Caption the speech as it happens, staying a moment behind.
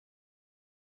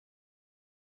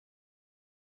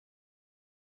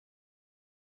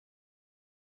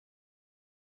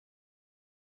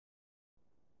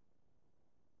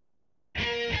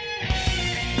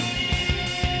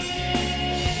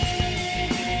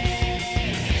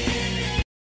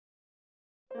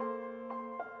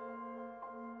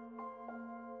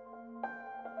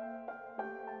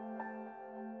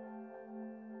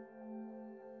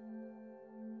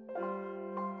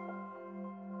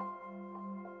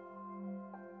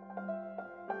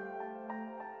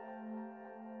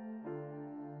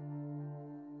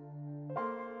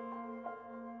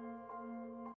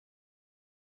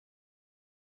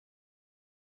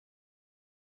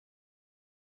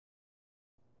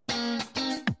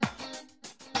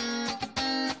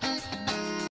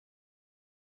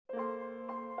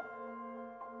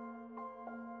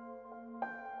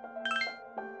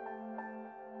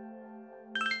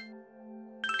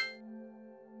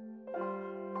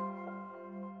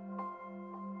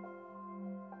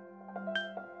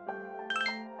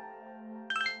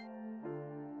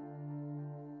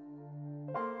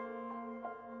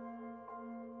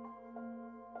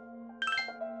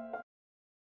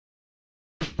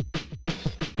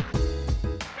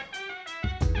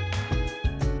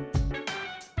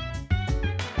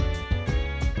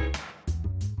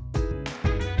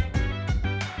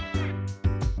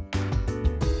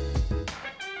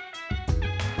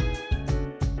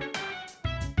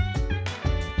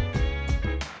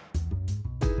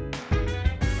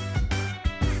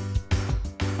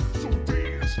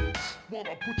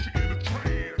put you in a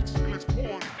trance. Let's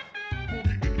party.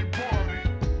 Boogie in your body.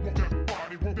 Rock that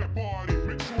body, rock that body.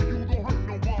 Make sure you don't hurt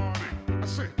nobody. I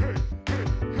say, hey, hey,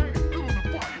 hey, fill in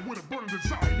the fire with a burning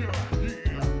desire.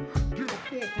 Yeah, get up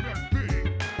off of that thing.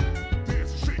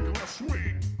 Dance and shake and let's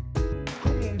swing.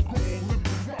 Come on, go on, let me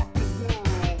rock the world.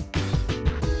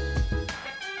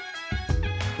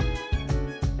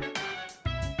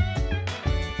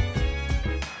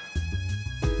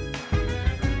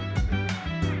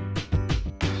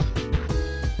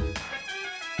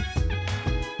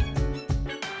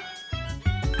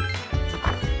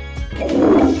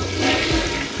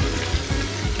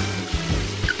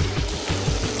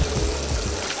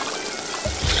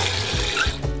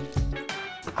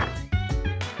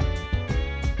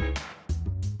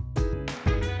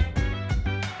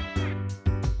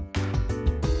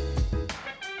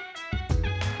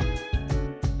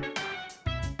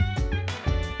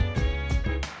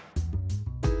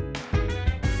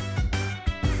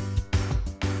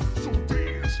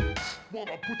 While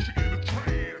I put you in a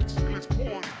trance, let's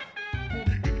party.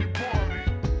 Boogie in your body.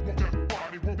 Rock that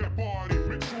body, rock that body.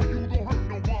 Make sure you don't hurt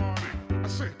nobody. I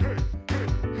say, hey, hey,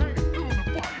 hey, fill in the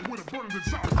fire with a burning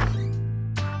desire.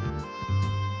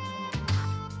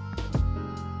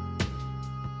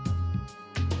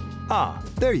 Ah,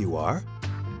 there you are.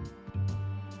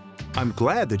 I'm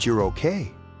glad that you're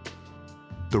okay.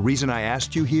 The reason I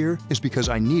asked you here is because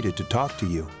I needed to talk to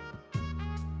you.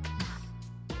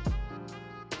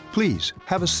 Please,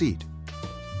 have a seat.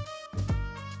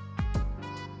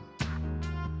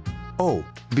 Oh,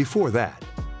 before that,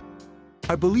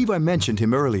 I believe I mentioned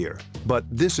him earlier, but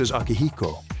this is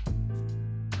Akihiko.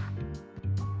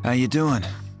 How you doing?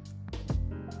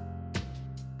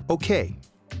 Okay,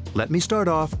 let me start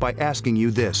off by asking you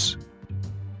this.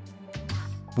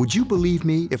 Would you believe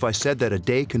me if I said that a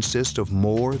day consists of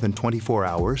more than 24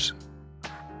 hours?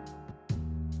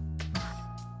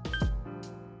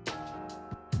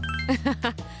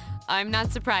 I'm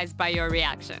not surprised by your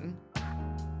reaction.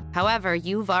 However,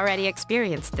 you've already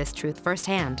experienced this truth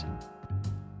firsthand.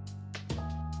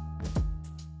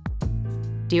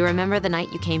 Do you remember the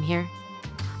night you came here?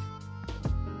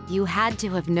 You had to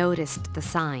have noticed the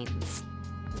signs.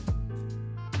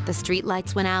 The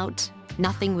streetlights went out,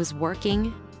 nothing was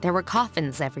working, there were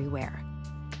coffins everywhere.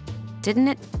 Didn't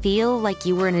it feel like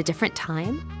you were in a different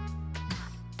time?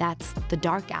 That's the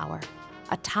dark hour.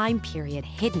 A time period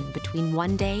hidden between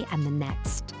one day and the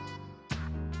next.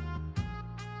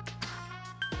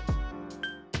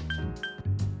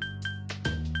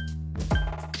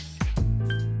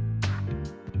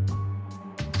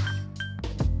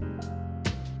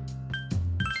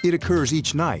 It occurs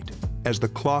each night as the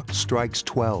clock strikes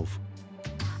 12.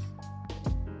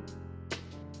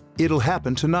 It'll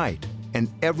happen tonight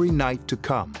and every night to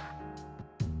come.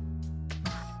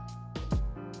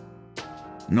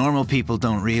 Normal people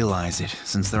don't realize it,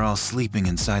 since they're all sleeping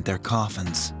inside their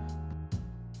coffins.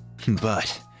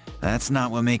 But that's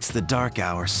not what makes the dark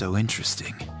hour so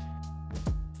interesting.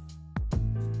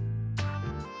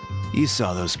 You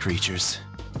saw those creatures.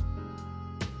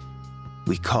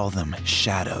 We call them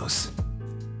shadows.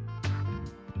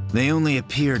 They only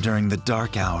appear during the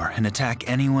dark hour and attack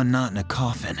anyone not in a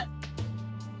coffin.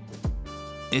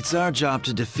 It's our job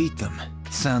to defeat them.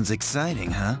 Sounds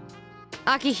exciting, huh?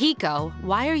 Akihiko,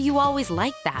 why are you always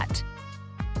like that?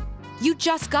 You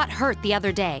just got hurt the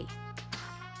other day.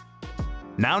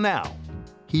 Now,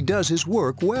 he does his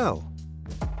work well.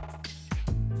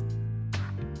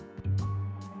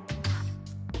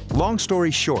 Long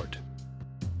story short,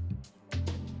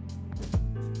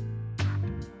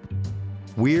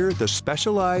 we're the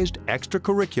Specialized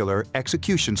Extracurricular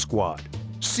Execution Squad,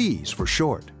 SEAS for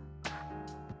short.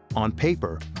 On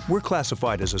paper, we're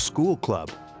classified as a school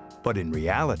club, but in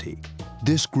reality,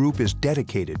 this group is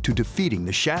dedicated to defeating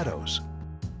the shadows.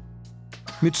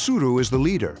 Mitsuru is the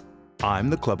leader.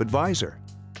 I'm the club advisor.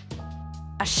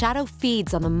 A shadow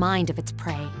feeds on the mind of its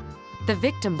prey. The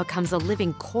victim becomes a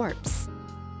living corpse.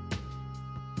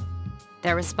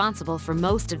 They're responsible for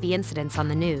most of the incidents on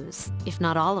the news, if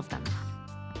not all of them.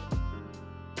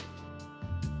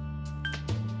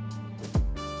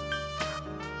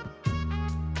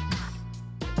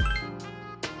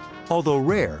 Although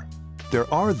rare,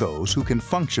 there are those who can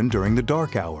function during the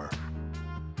dark hour.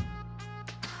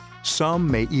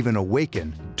 Some may even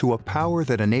awaken to a power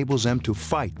that enables them to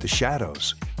fight the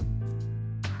shadows.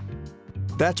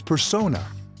 That's Persona,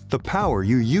 the power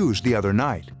you used the other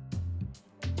night.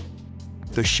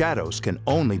 The shadows can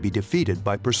only be defeated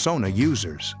by Persona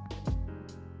users.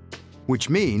 Which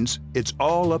means it's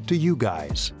all up to you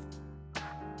guys.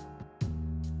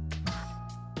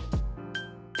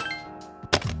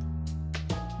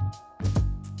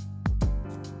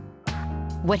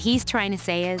 What he's trying to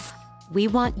say is, we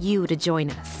want you to join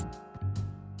us.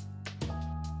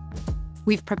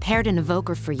 We've prepared an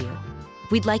evoker for you.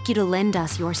 We'd like you to lend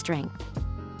us your strength.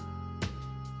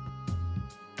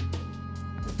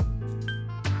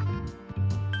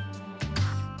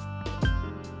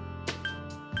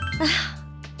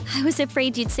 I was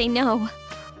afraid you'd say no.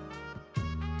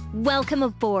 Welcome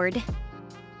aboard.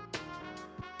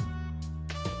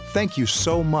 Thank you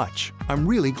so much. I'm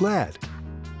really glad.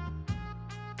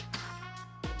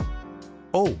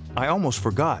 Oh, I almost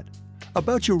forgot.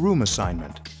 About your room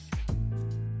assignment.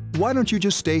 Why don't you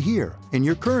just stay here, in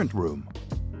your current room?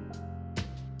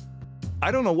 I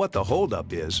don't know what the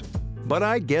holdup is, but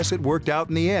I guess it worked out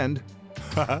in the end.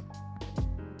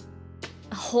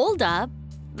 Hold up.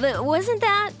 Wasn't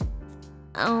that...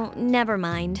 Oh, never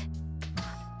mind.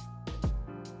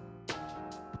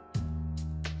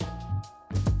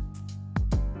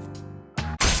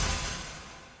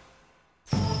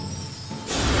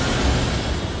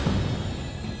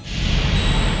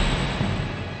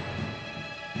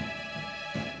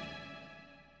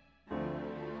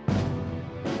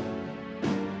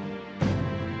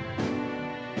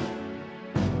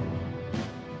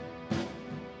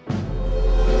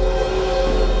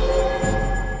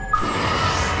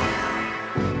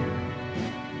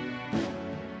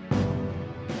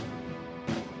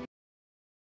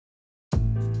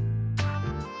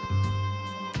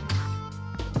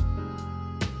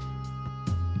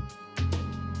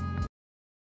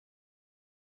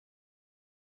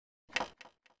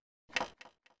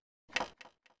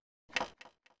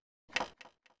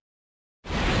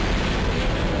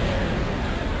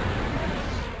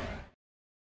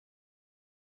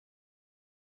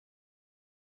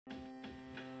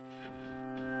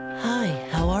 Hi,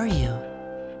 how are you?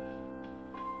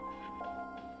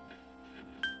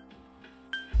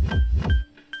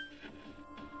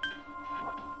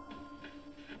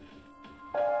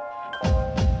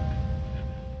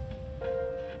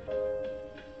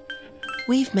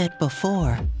 We've met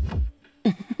before.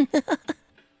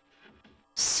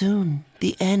 Soon,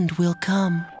 the end will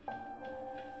come.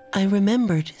 I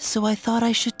remembered, so I thought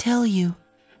I should tell you.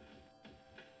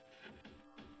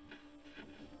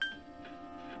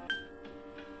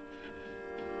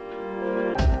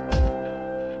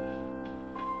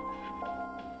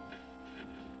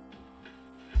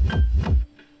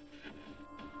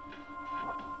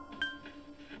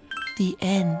 The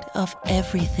end of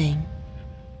everything.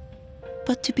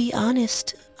 But to be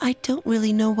honest, I don't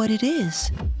really know what it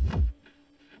is.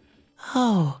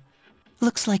 Oh,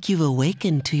 looks like you've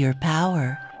awakened to your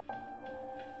power.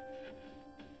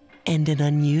 And an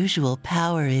unusual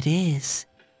power it is.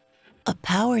 A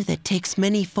power that takes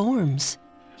many forms,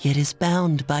 yet is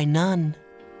bound by none.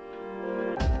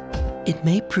 It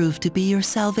may prove to be your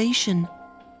salvation,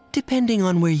 depending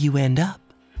on where you end up.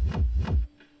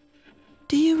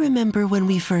 Do you remember when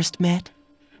we first met?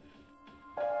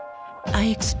 I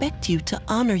expect you to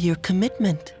honor your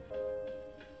commitment.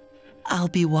 I'll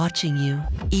be watching you,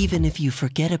 even if you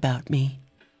forget about me.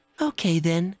 Okay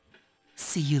then.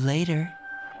 See you later.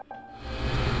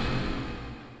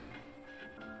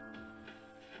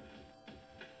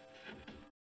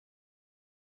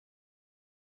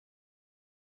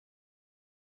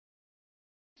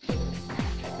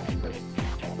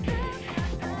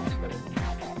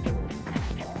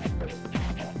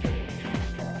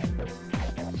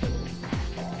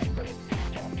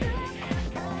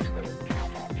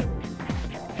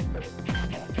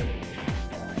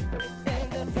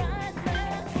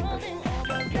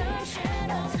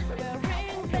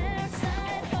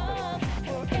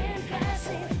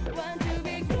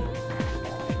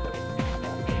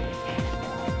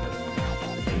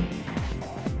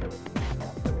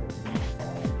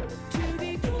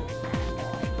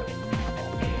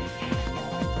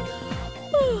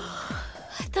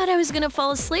 Thought I was gonna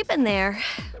fall asleep in there.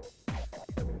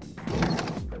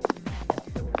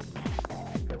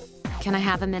 Can I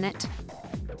have a minute?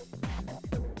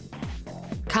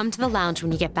 Come to the lounge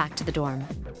when you get back to the dorm.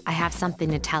 I have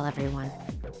something to tell everyone.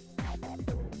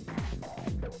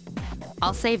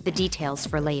 I'll save the details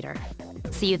for later.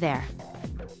 See you there.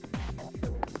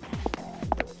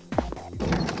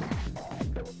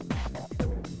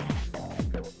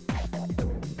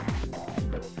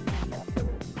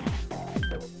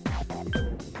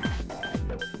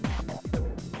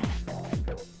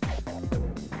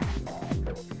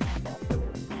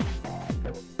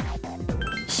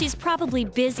 She's probably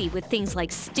busy with things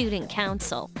like student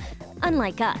council,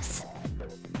 unlike us.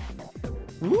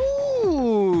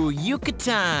 Ooh,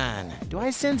 Yucatan! Do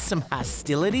I sense some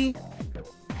hostility?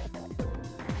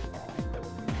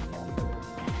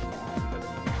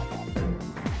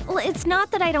 It's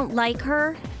not that I don't like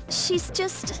her. She's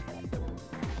just...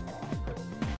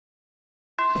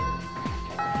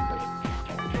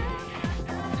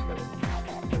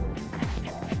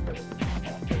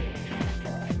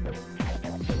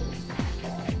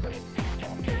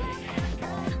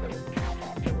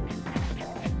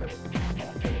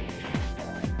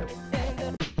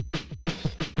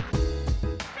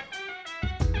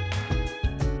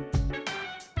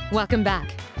 Welcome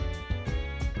back.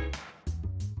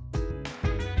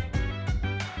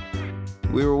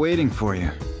 We were waiting for you.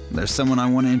 There's someone I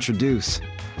want to introduce.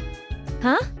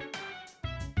 Huh?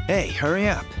 Hey, hurry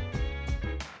up.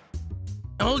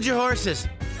 Hold your horses.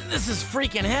 This is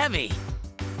freaking heavy.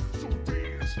 So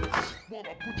dance while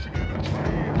I put you in a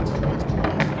trance. Let's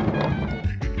boogie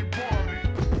in your body.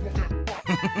 Walk that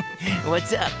body.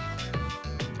 What's up?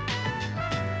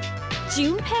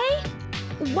 Junpei?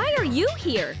 Why are you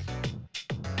here?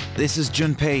 This is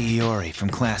Junpei Iori from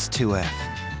Class 2F.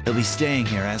 He'll be staying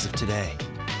here as of today.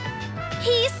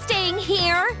 He's staying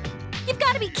here? You've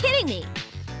got to be kidding me.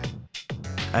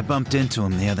 I bumped into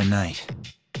him the other night.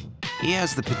 He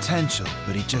has the potential,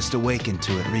 but he just awakened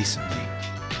to it recently.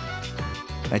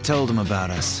 I told him about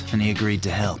us, and he agreed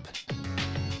to help.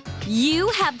 You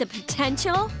have the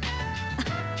potential?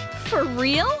 For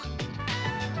real?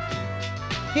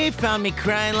 He found me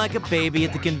crying like a baby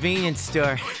at the convenience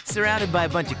store, surrounded by a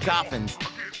bunch of coffins.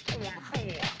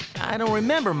 I don't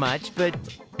remember much, but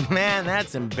man,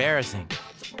 that's embarrassing.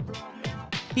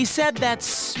 He said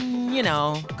that's, you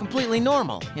know, completely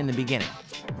normal in the beginning.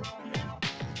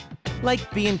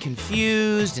 Like being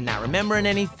confused and not remembering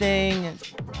anything.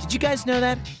 Did you guys know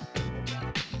that?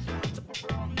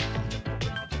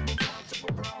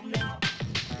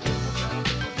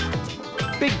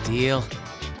 Big deal.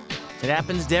 It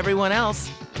happens to everyone else.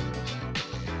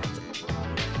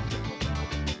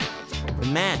 But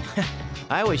man,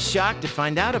 I was shocked to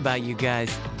find out about you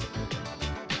guys.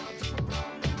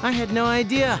 I had no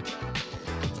idea.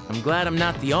 I'm glad I'm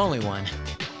not the only one.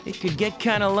 It could get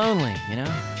kinda lonely, you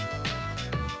know?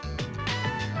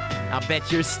 I'll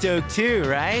bet you're stoked too,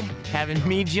 right? Having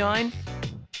me join?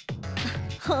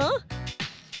 Huh?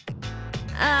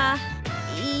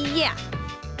 Yeah.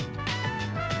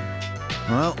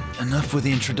 Well, enough with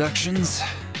the introductions.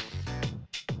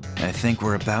 I think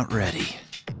we're about ready.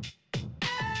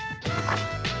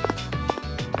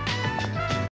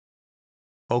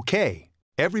 Okay,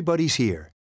 everybody's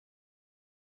here.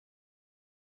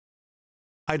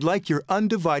 I'd like your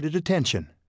undivided attention.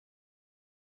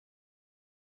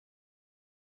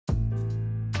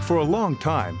 For a long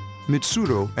time,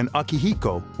 Mitsuru and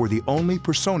Akihiko were the only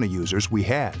Persona users we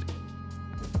had.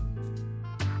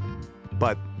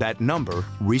 But that number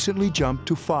recently jumped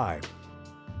to 5.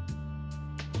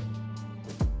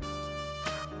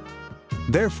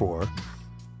 Therefore,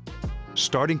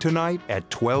 starting tonight at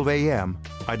 12 a.m.,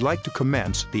 I'd like to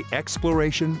commence the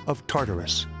exploration of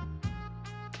Tartarus.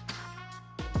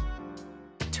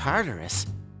 Tartarus?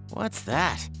 What's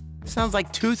that? Sounds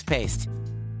like toothpaste.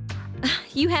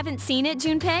 You haven't seen it,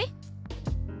 Junpei?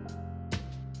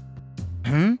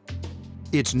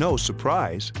 It's no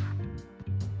surprise,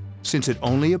 since it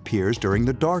only appears during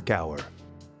the dark hour.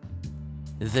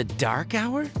 The dark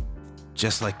hour?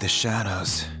 Just like the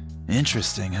shadows.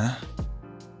 Interesting, huh?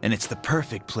 And it's the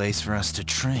perfect place for us to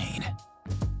train.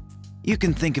 You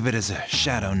can think of it as a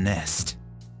shadow nest.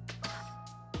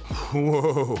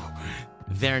 Whoa.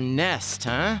 Their nest,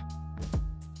 huh?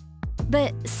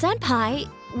 But, Senpai,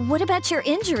 what about your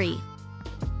injury?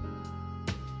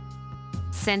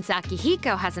 Since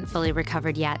Akihiko hasn't fully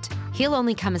recovered yet, he'll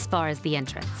only come as far as the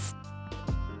entrance.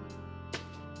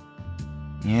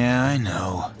 Yeah, I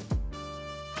know.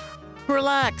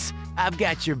 Relax, I've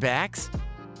got your backs.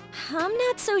 I'm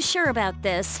not so sure about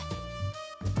this.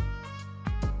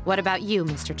 What about you,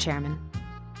 Mr. Chairman?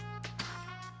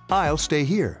 I'll stay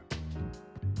here.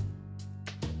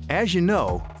 As you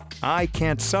know, I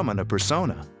can't summon a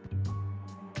persona.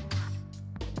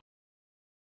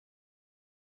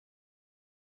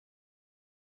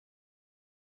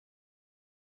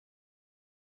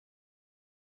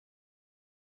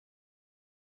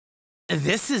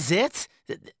 This is it?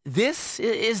 This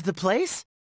is the place?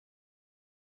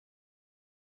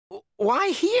 Why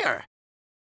here?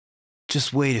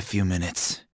 Just wait a few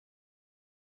minutes.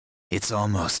 It's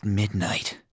almost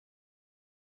midnight.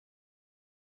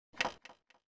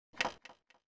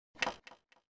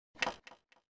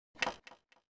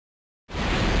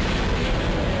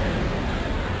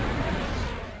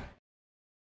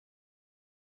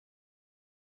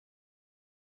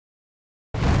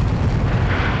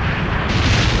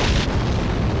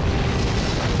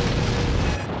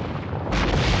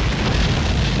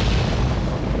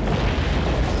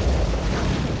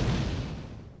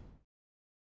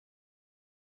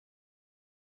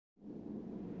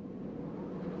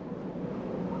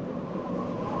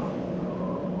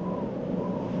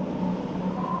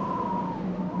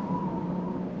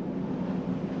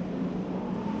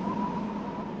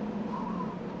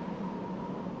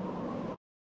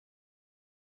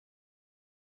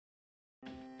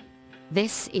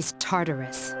 This is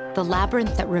Tartarus, the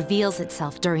labyrinth that reveals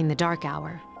itself during the dark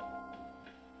hour.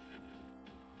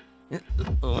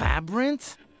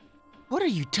 Labyrinth? What are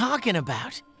you talking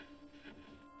about?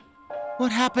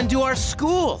 What happened to our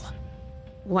school?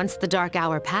 Once the dark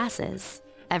hour passes,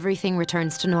 everything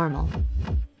returns to normal.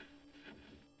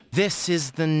 This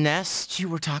is the nest you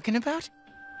were talking about?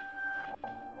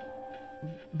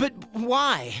 But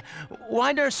why?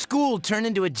 Why'd our school turn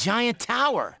into a giant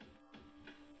tower?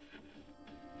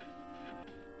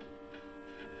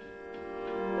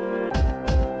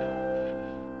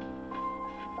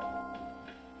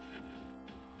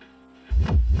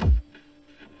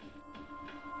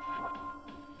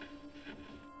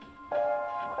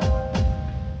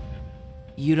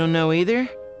 You don't know either?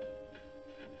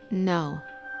 No.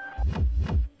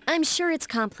 I'm sure it's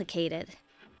complicated.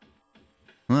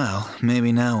 Well,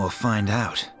 maybe now we'll find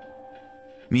out.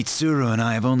 Mitsuru and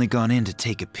I have only gone in to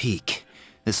take a peek.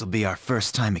 This'll be our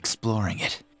first time exploring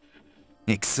it.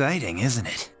 Exciting, isn't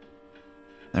it?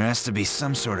 There has to be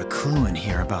some sort of clue in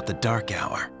here about the dark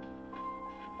hour.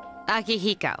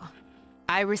 Akihiko,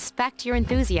 I respect your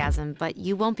enthusiasm, but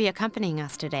you won't be accompanying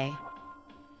us today.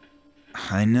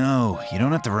 I know, you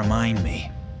don't have to remind me.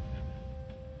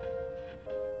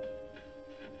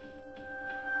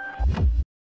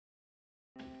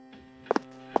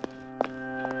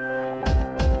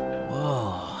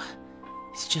 Whoa,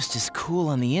 it's just as cool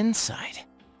on the inside.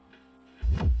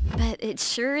 But it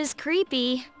sure is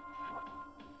creepy.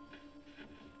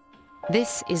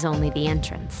 This is only the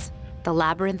entrance. The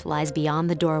labyrinth lies beyond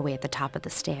the doorway at the top of the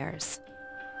stairs.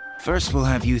 First we'll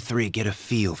have you three get a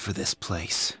feel for this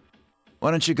place. Why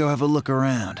don't you go have a look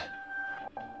around?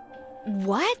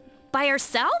 What? By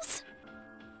ourselves?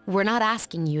 We're not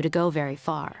asking you to go very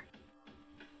far.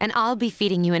 And I'll be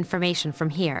feeding you information from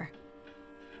here.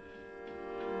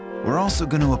 We're also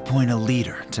going to appoint a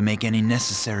leader to make any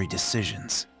necessary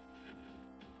decisions.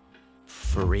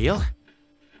 For real?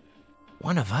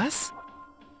 One of us?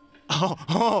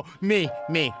 Oh, me,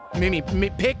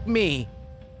 pick me.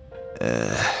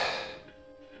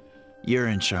 You're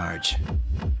in charge.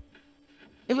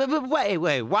 But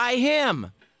wait, why him?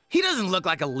 He doesn't look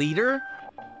like a leader.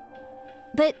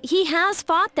 But he has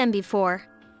fought them before.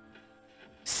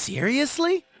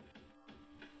 Seriously?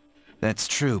 That's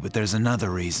true, but there's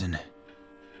another reason.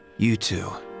 You two.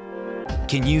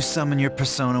 Can you summon your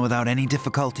persona without any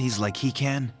difficulties like he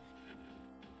can?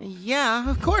 Yeah,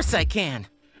 of course I can.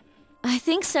 I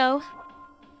think so.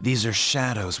 These are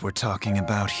shadows we're talking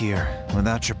about here.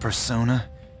 Without your persona,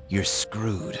 you're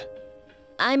screwed.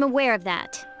 I'm aware of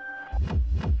that.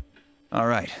 All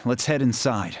right, let's head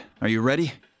inside. Are you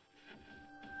ready?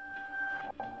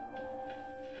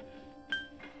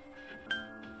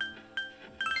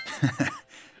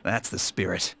 That's the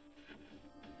spirit.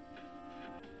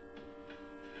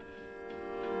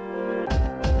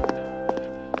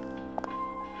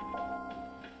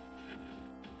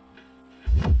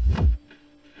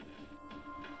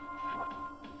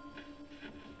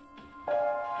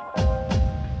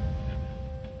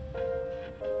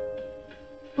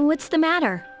 What's the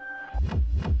matter?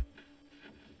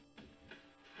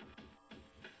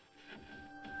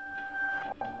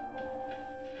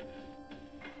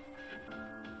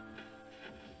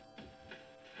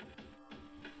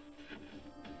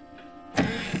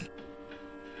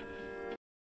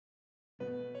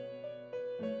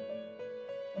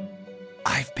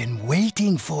 I've been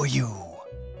waiting for you.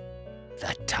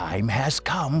 The time has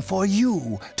come for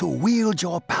you to wield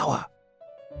your power.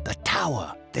 The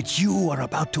tower that you are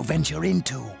about to venture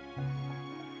into.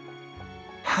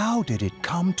 How did it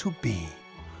come to be?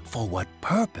 For what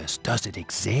purpose does it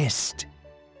exist?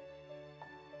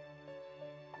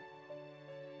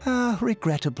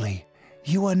 Regrettably,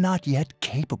 you are not yet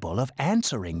capable of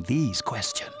answering these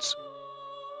questions.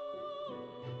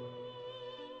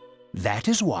 That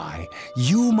is why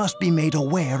you must be made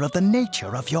aware of the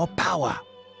nature of your power.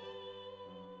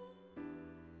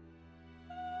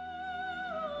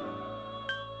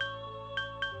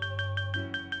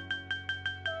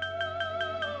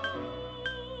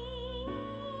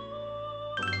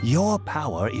 Your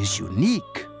power is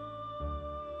unique.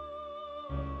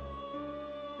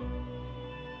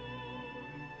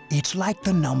 It's like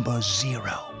the number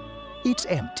 0. It's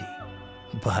empty,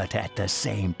 but at the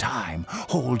same time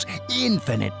holds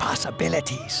infinite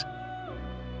possibilities.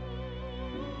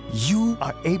 You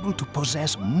are able to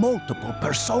possess multiple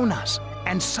personas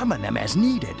and summon them as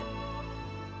needed.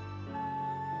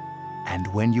 And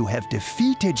when you have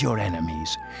defeated your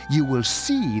enemies, you will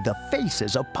see the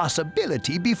faces of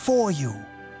possibility before you.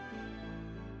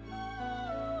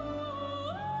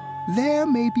 There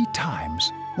may be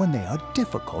times when they are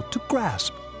difficult to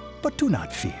grasp. But do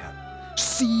not fear.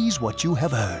 Seize what you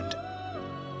have earned.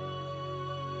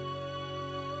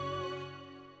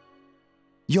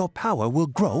 Your power will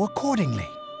grow accordingly.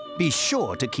 Be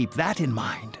sure to keep that in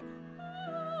mind.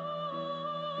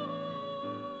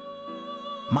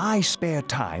 My spare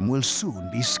time will soon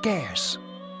be scarce.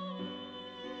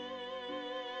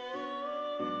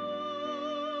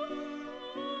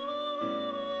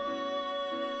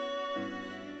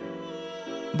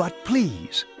 But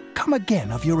please, come again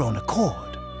of your own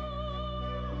accord.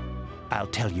 I'll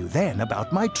tell you then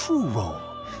about my true role,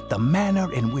 the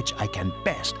manner in which I can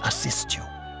best assist you.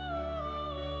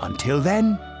 Until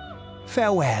then,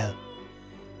 farewell.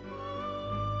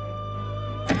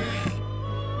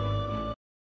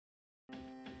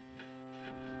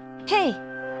 Hey,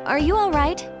 are you all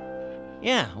right?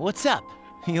 Yeah, what's up?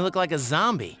 You look like a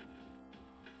zombie.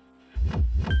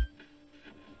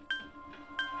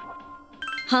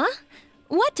 Huh?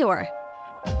 What door?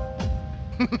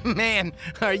 Man,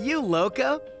 are you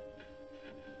loco?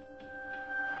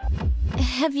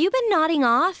 Have you been nodding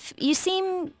off? You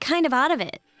seem kind of out of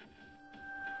it.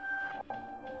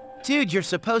 Dude, you're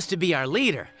supposed to be our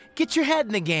leader. Get your head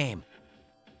in the game.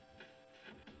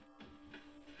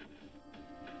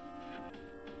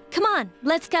 Come on,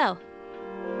 let's go.